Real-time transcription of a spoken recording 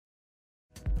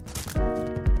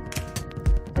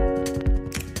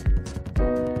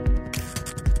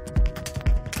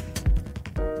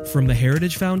From the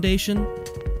Heritage Foundation,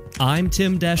 I'm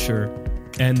Tim Descher,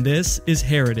 and this is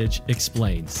Heritage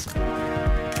Explains.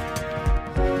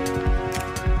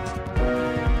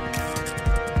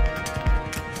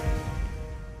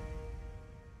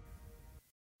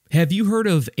 Have you heard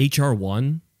of H.R.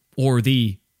 1 or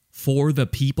the For the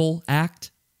People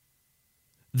Act?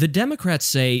 The Democrats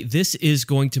say this is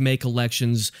going to make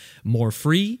elections more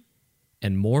free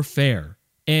and more fair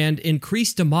and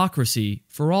increase democracy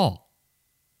for all.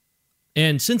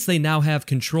 And since they now have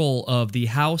control of the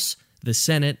House, the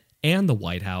Senate, and the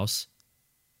White House,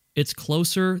 it's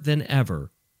closer than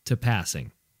ever to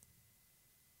passing.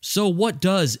 So what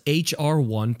does H.R.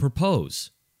 1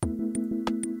 propose?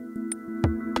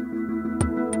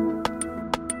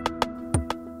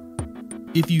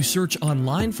 If you search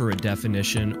online for a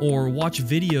definition or watch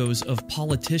videos of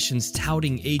politicians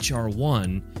touting H.R.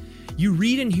 1, you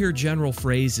read and hear general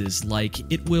phrases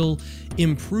like it will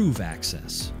improve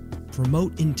access,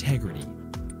 promote integrity,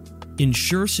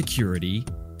 ensure security,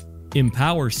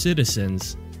 empower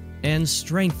citizens, and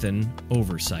strengthen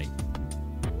oversight.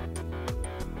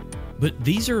 But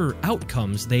these are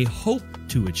outcomes they hope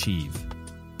to achieve.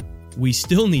 We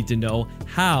still need to know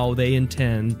how they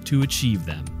intend to achieve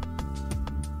them.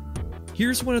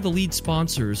 Here's one of the lead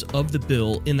sponsors of the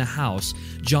bill in the House,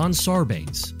 John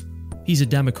Sarbanes. He's a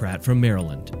Democrat from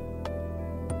Maryland.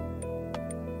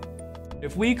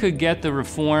 If we could get the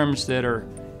reforms that are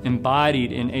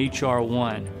embodied in H.R.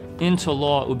 1 into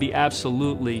law, it would be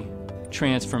absolutely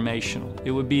transformational. It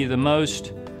would be the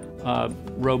most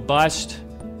robust,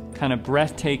 kind of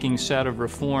breathtaking set of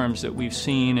reforms that we've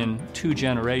seen in 2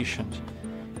 generations.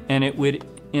 And it would,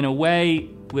 in a way,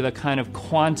 with a kind of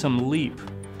quantum leap,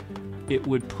 it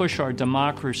would push our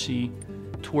democracy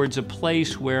towards a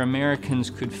place where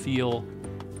Americans could feel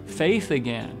faith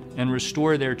again and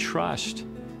restore their trust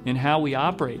in how we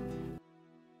operate.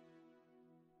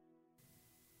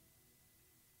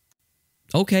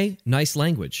 Okay, nice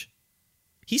language.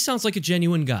 He sounds like a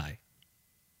genuine guy.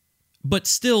 But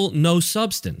still no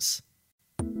substance.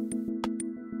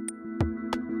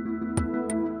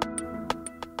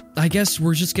 I guess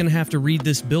we're just going to have to read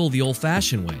this bill the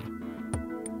old-fashioned way.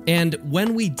 And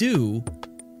when we do,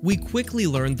 we quickly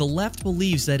learn the left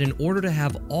believes that in order to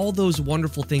have all those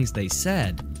wonderful things they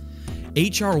said,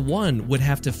 H.R. 1 would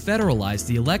have to federalize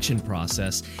the election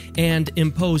process and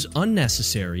impose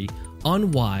unnecessary,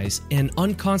 unwise, and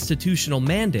unconstitutional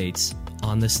mandates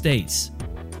on the states.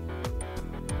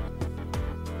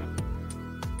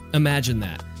 Imagine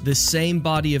that. The same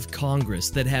body of Congress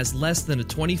that has less than a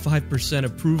 25%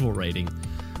 approval rating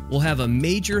will have a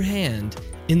major hand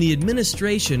in the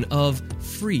administration of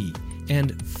free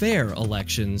and fair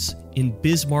elections in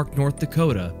Bismarck, North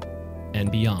Dakota, and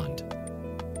beyond.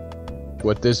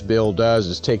 What this bill does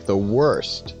is take the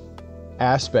worst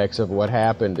aspects of what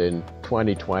happened in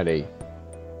 2020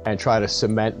 and try to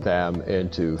cement them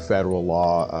into federal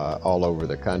law all over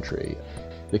the country.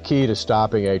 The key to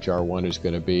stopping H.R. 1 is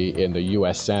going to be in the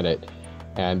U.S. Senate,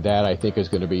 and that I think is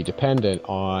going to be dependent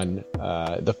on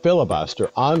the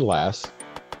filibuster, unless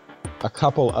a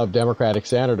couple of Democratic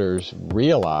senators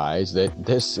realize that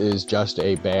this is just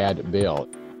a bad bill.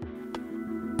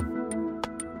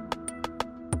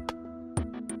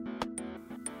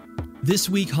 This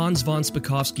week, Hans von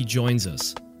Spakovsky joins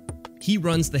us. He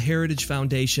runs the Heritage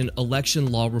Foundation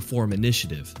Election Law Reform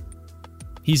Initiative.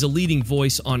 He's a leading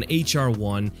voice on H.R.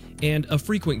 1 and a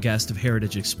frequent guest of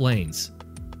Heritage Explains.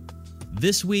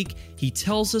 This week, he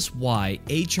tells us why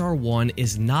H.R. 1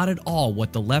 is not at all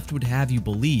what the left would have you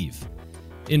believe.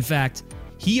 In fact,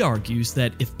 he argues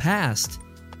that if passed,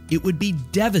 it would be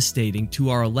devastating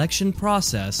to our election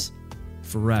process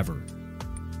forever.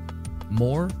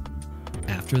 More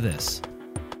after this.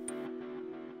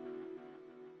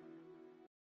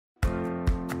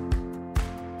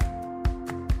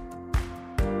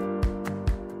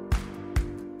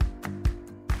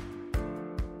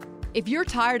 If you're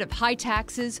tired of high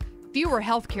taxes, fewer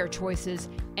healthcare choices,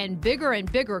 and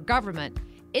bigger government,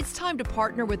 it's time to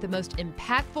partner with the most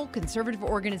impactful conservative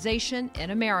organization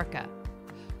in America.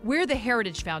 We're the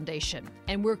Heritage Foundation,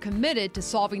 and we're committed to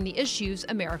solving the issues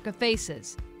America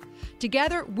faces.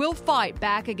 Together, we'll fight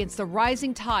back against the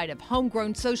rising tide of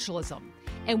homegrown socialism,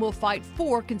 and we'll fight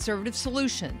for conservative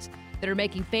solutions that are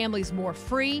making families more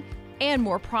free and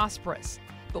more prosperous.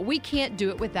 But we can't do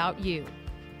it without you.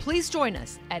 Please join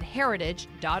us at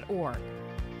heritage.org.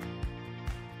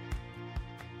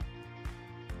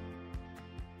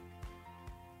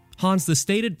 Hans, the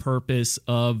stated purpose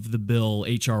of the bill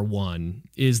H.R. 1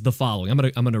 is the following. I'm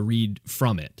going to read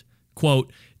from it.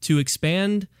 Quote, to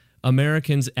expand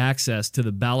Americans' access to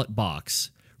the ballot box,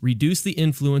 reduce the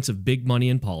influence of big money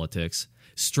in politics,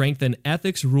 strengthen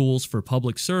ethics rules for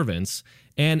public servants,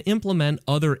 and implement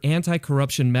other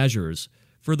anti-corruption measures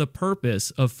for the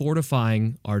purpose of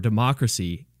fortifying our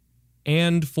democracy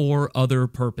and for other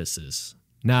purposes.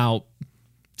 Now,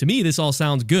 to me, this all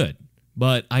sounds good,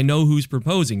 but I know who's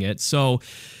proposing it, so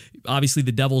obviously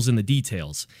the devil's in the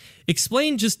details.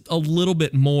 Explain just a little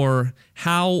bit more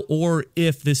how or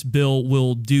if this bill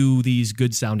will do these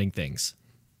good-sounding things.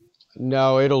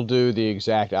 No, it'll do the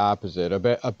exact opposite.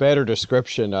 A better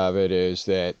description of it is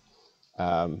that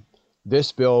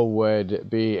this bill would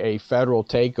be a federal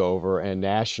takeover and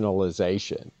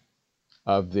nationalization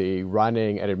of the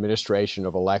running and administration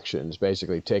of elections,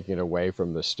 basically taking it away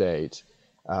from the states.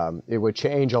 It would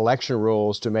change election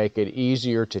rules to make it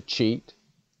easier to cheat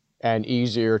and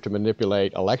easier to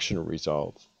manipulate election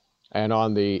results. And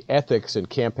on the ethics and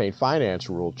campaign finance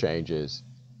rule changes,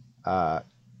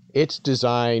 it's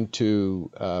designed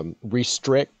to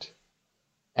restrict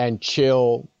and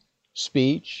chill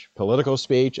speech, political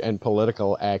speech, and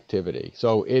political activity.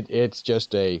 So it's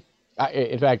just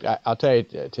in fact, I'll tell you,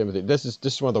 Timothy, this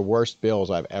is one of the worst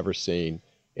bills I've ever seen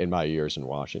in my years in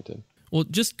Washington. Well,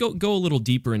 just go a little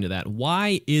deeper into that.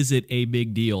 Why is it a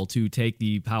big deal to take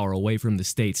the power away from the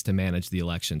states to manage the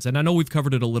elections? And I know we've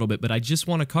covered it a little bit, but I just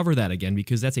want to cover that again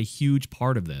because that's a huge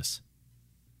part of this.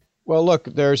 Well, look,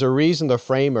 there's a reason the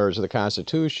framers of the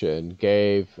Constitution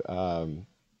gave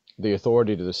the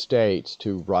authority to the states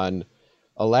to run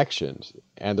elections.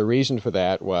 And the reason for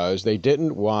that was they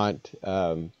didn't want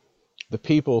the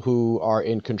people who are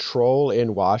in control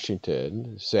in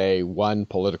Washington, say one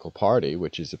political party,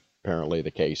 which is apparently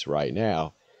the case right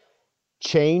now,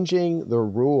 changing the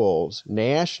rules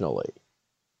nationally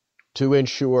to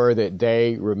ensure that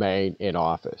they remain in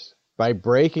office. By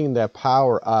breaking the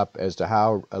power up as to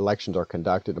how elections are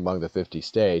conducted among the 50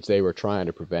 states, they were trying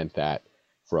to prevent that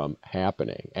from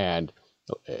happening. And,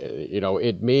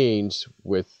 it means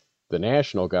with the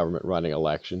national government running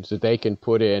elections that they can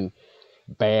put in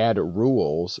bad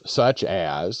rules, such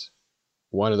as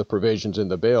one of the provisions in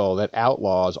the bill that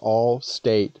outlaws all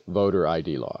state voter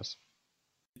ID laws.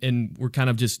 And we're kind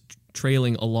of just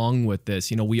trailing along with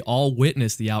this. We all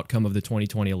witnessed the outcome of the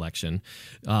 2020 election.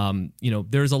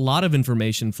 There's a lot of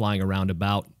information flying around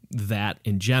about that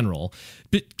in general.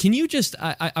 But can you just,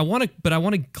 I want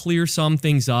to clear some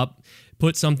things up,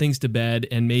 put some things to bed,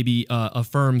 and maybe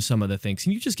affirm some of the things.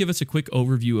 Can you just give us a quick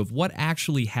overview of what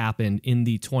actually happened in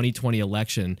the 2020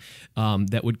 election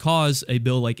that would cause a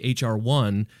bill like H.R.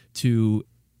 1 to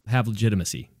have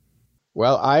legitimacy?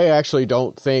 Well, I actually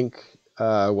don't think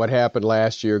what happened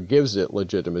last year gives it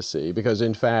legitimacy, because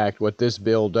in fact, what this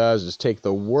bill does is take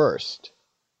the worst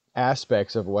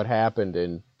aspects of what happened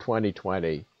in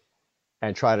 2020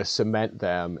 and try to cement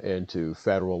them into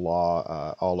federal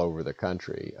law all over the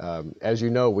country. As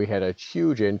you know, we had a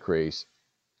huge increase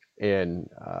in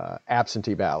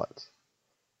absentee ballots.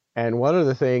 And one of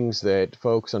the things that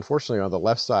folks, unfortunately, on the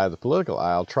left side of the political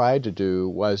aisle tried to do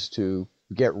was to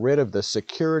get rid of the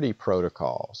security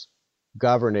protocols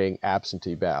governing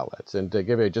absentee ballots. And to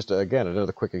give you just, again,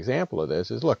 another quick example of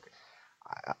this is, look,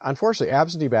 unfortunately,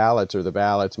 absentee ballots are the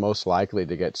ballots most likely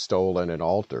to get stolen and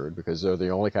altered because they're the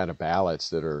only kind of ballots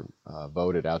that are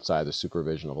voted outside the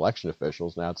supervision of election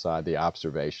officials and outside the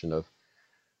observation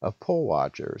of poll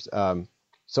watchers.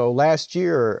 So last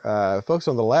year, folks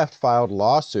on the left filed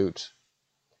lawsuits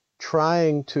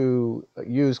trying to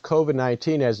use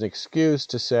COVID-19 as an excuse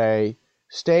to say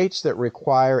states that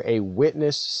require a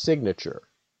witness signature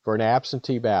for an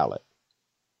absentee ballot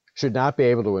should not be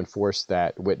able to enforce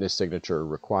that witness signature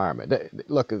requirement.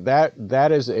 Look,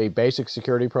 that is a basic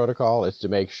security protocol. It's to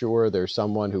make sure there's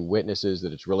someone who witnesses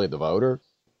that it's really the voter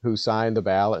who signed the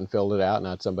ballot and filled it out,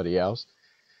 not somebody else.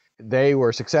 They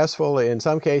were successful in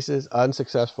some cases,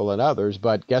 unsuccessful in others,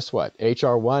 but guess what?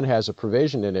 H.R. 1 has a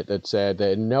provision in it that said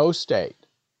that no state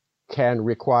can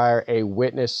require a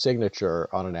witness signature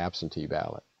on an absentee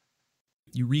ballot.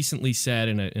 You recently said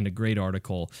in a great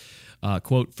article,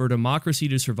 quote, "For democracy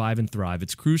to survive and thrive,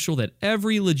 it's crucial that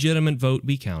every legitimate vote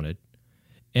be counted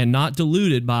and not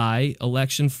diluted by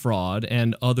election fraud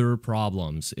and other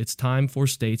problems. It's time for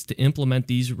states to implement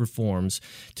these reforms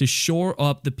to shore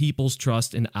up the people's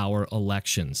trust in our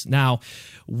elections." Now,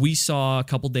 we saw a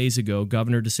couple days ago,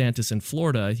 Governor DeSantis in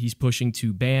Florida, he's pushing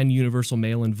to ban universal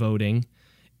mail-in voting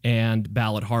and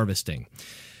ballot harvesting.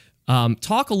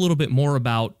 Talk a little bit more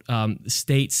about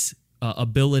states'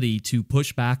 ability to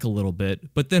push back a little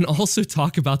bit, but then also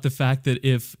talk about the fact that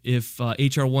if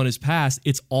H.R. 1 is passed,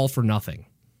 it's all for nothing.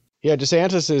 Yeah,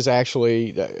 DeSantis is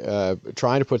actually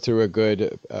trying to put through a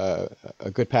good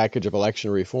package of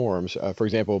election reforms. For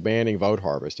example, banning vote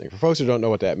harvesting. For folks who don't know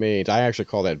what that means, I actually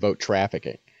call that vote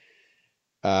trafficking.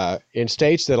 In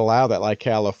states that allow that, like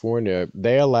California,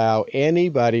 they allow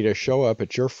anybody to show up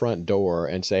at your front door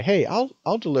and say, "Hey,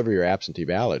 I'll deliver your absentee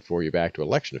ballot for you back to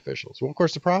election officials." Well, of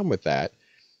course, the problem with that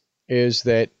is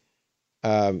that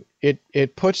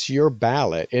it puts your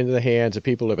ballot into the hands of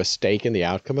people who have a stake in the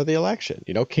outcome of the election.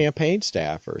 You know, campaign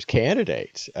staffers,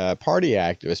 candidates, party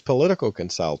activists, political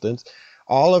consultants,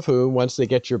 all of whom, once they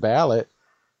get your ballot,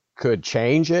 could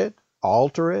change it,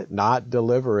 alter it, not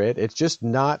deliver it. It's just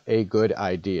not a good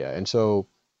idea. And so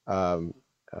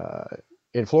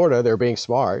in Florida, they're being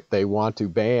smart. They want to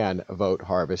ban vote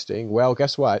harvesting. Well,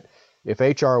 guess what? If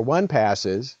H.R. 1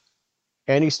 passes,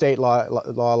 any state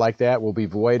law like that will be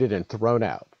voided and thrown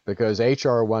out because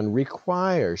H.R. 1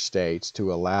 requires states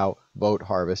to allow vote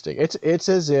harvesting. It's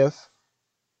as if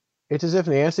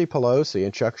Nancy Pelosi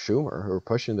and Chuck Schumer, who are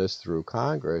pushing this through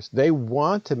Congress, they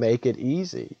want to make it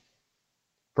easy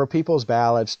for people's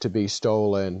ballots to be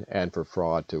stolen and for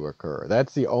fraud to occur.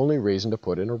 That's the only reason to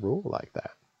put in a rule like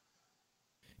that.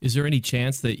 Is there any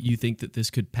chance that you think that this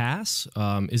could pass?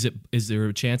 Is there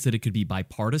a chance that it could be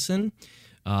bipartisan?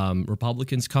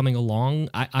 Republicans coming along?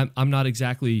 I'm not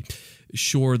exactly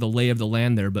sure the lay of the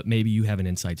land there, but maybe you have an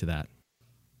insight to that.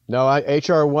 No,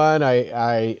 H.R. 1,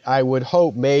 I would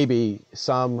hope maybe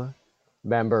some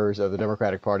members of the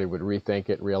Democratic Party would rethink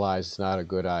it, realize it's not a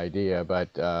good idea.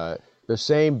 But the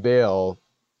same bill,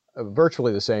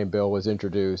 virtually the same bill, was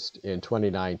introduced in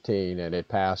 2019, and it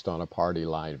passed on a party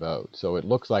line vote. So it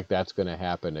looks like that's going to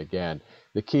happen again.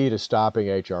 The key to stopping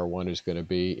H.R. 1 is going to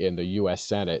be in the U.S.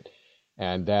 Senate.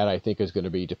 And that, I think, is going to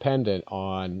be dependent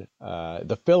on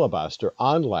the filibuster,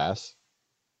 unless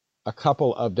a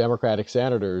couple of Democratic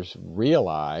senators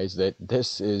realize that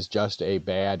this is just a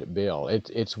bad bill.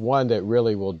 It's one that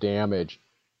really will damage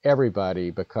everybody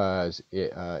because,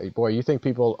 boy, you think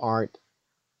people aren't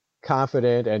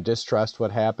confident and distrust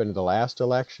what happened in the last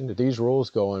election? If these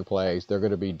rules go in place, they're going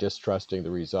to be distrusting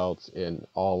the results in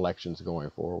all elections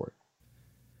going forward.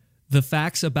 The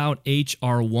facts about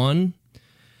H.R. 1,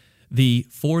 the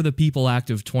For the People Act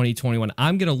of 2021.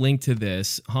 I'm going to link to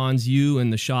this. Hans, you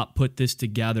and the shop put this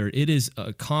together. It is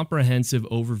a comprehensive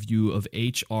overview of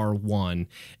H.R. 1.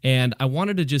 And I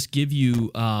wanted to just give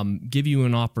you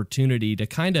an opportunity to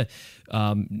kind of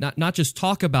not just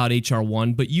talk about H.R.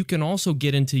 1, but you can also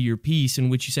get into your piece in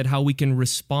which you said how we can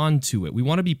respond to it. We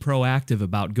want to be proactive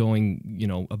about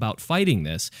about fighting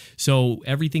this. So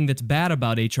everything that's bad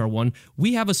about H.R. 1,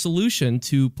 we have a solution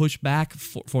to push back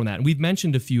for that. And we've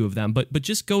mentioned a few of them. But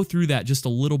just go through that just a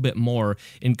little bit more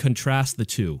and contrast the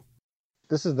two.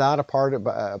 This is not a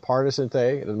partisan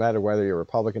thing. It doesn't matter whether you're a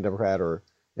Republican, Democrat, or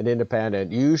an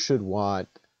independent. You should want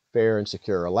fair and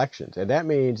secure elections. And that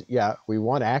means, yeah, we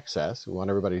want access. We want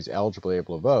everybody who's eligible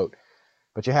able to vote.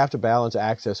 But you have to balance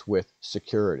access with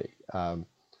security.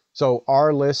 So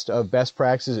our list of best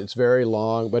practices, it's very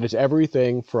long, but it's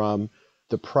everything from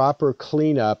the proper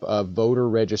cleanup of voter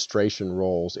registration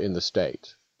rolls in the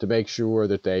state to make sure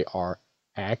that they are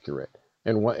accurate.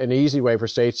 And an easy way for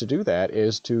states to do that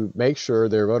is to make sure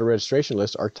their voter registration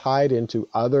lists are tied into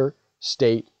other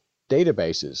state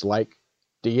databases like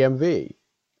DMV,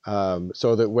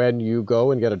 so that when you go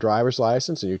and get a driver's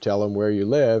license and you tell them where you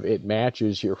live, it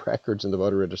matches your records in the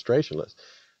voter registration list.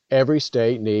 Every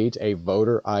state needs a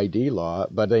voter ID law,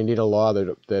 but they need a law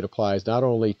that applies not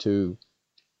only to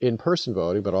in-person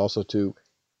voting, but also to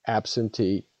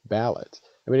absentee ballots.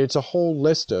 I mean, it's a whole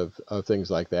list of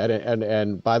things like that.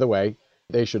 And by the way,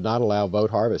 they should not allow vote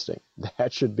harvesting.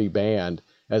 That should be banned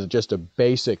as just a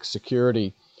basic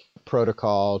security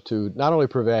protocol to not only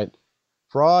prevent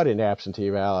fraud in absentee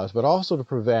ballots, but also to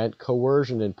prevent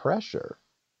coercion and pressure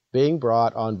being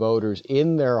brought on voters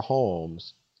in their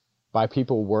homes by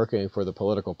people working for the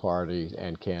political parties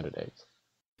and candidates.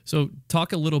 So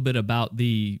talk a little bit about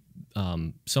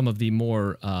some of the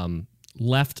more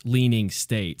left-leaning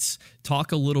states.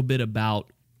 Talk a little bit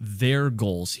about their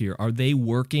goals here. Are they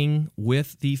working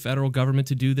with the federal government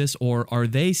to do this, or are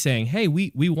they saying, hey,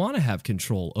 we want to have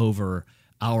control over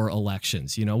our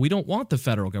elections? We don't want the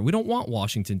federal government. We don't want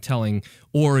Washington telling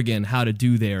Oregon how to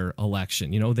do their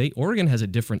election. Oregon has a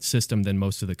different system than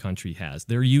most of the country has.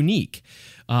 They're unique.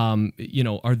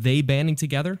 Are they banding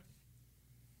together?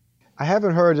 I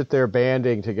haven't heard that they're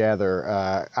banding together.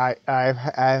 I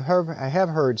have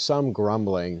heard some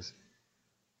grumblings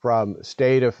from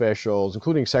state officials,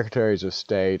 including secretaries of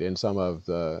state in some of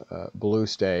the blue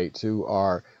states, who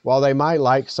are, while they might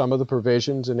like some of the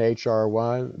provisions in H.R.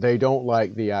 1, they don't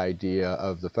like the idea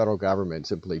of the federal government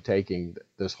simply taking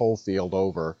this whole field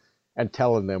over and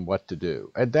telling them what to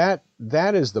do. And that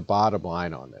is the bottom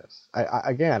line on this.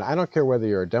 Again, I don't care whether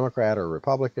you're a Democrat or a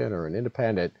Republican or an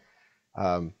independent.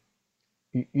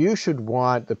 You should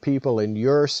want the people in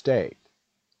your state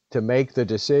to make the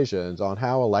decisions on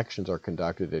how elections are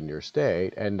conducted in your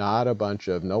state, and not a bunch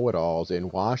of know-it-alls in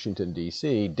Washington,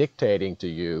 D.C. dictating to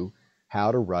you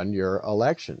how to run your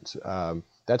elections.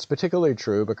 That's particularly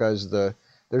true because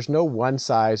there's no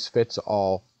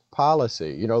one-size-fits-all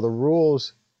policy. You know, the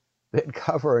rules that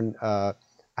govern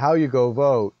how you go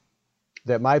vote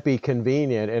that might be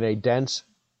convenient in a dense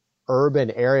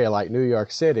urban area like New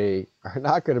York City are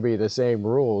not going to be the same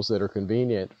rules that are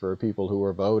convenient for people who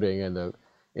are voting in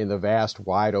the vast,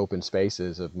 wide open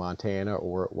spaces of Montana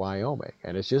or Wyoming.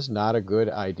 And it's just not a good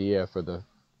idea for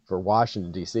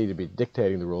Washington, D.C. to be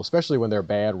dictating the rules, especially when they're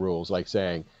bad rules, like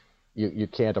saying you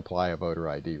can't apply a voter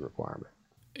ID requirement.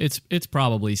 It's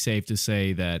probably safe to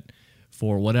say that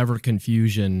for whatever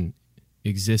confusion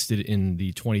existed in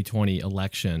the 2020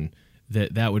 election,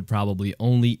 that would probably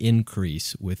only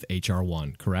increase with H.R.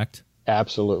 1, correct?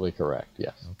 Absolutely correct,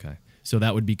 yes. Okay. So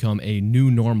that would become a new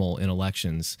normal in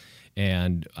elections,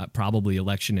 and probably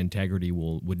election integrity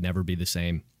would never be the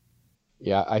same.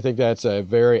 Yeah, I think that's a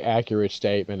very accurate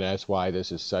statement. That's why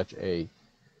this is such a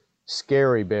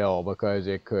scary bill, because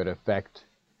it could affect,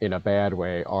 in a bad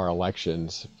way, our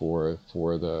elections for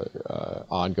the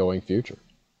ongoing future.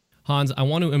 Hans, I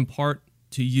want to impart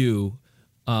to you,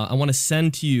 I want to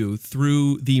send to you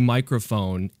through the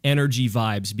microphone energy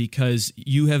vibes, because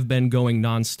you have been going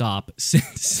nonstop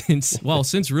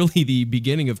since really the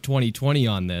beginning of 2020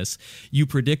 on this. You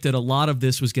predicted a lot of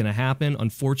this was going to happen.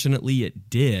 Unfortunately, it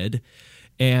did.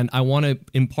 And I want to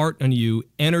impart on you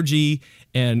energy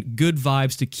and good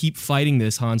vibes to keep fighting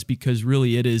this, Hans, because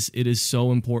really it is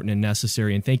so important and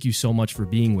necessary. And thank you so much for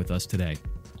being with us today.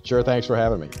 Sure, thanks for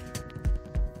having me.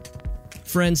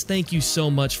 Friends, thank you so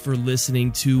much for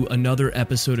listening to another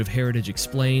episode of Heritage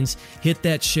Explains. Hit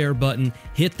that share button,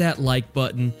 hit that like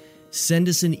button, send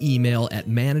us an email at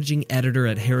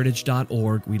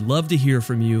managingeditor@heritage.org. We'd love to hear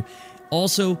from you.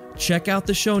 Also, check out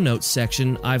the show notes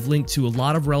section. I've linked to a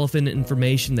lot of relevant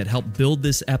information that helped build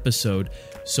this episode,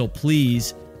 so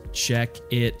please check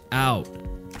it out.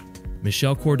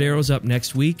 Michelle Cordero's up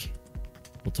next week.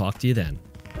 We'll talk to you then.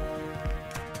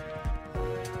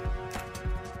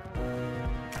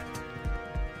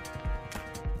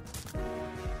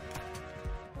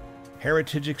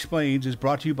 Heritage Explains is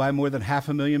brought to you by more than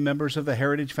 500,000 members of the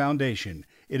Heritage Foundation.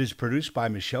 It is produced by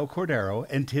Michelle Cordero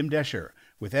and Tim Desher,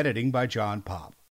 with editing by John Popp.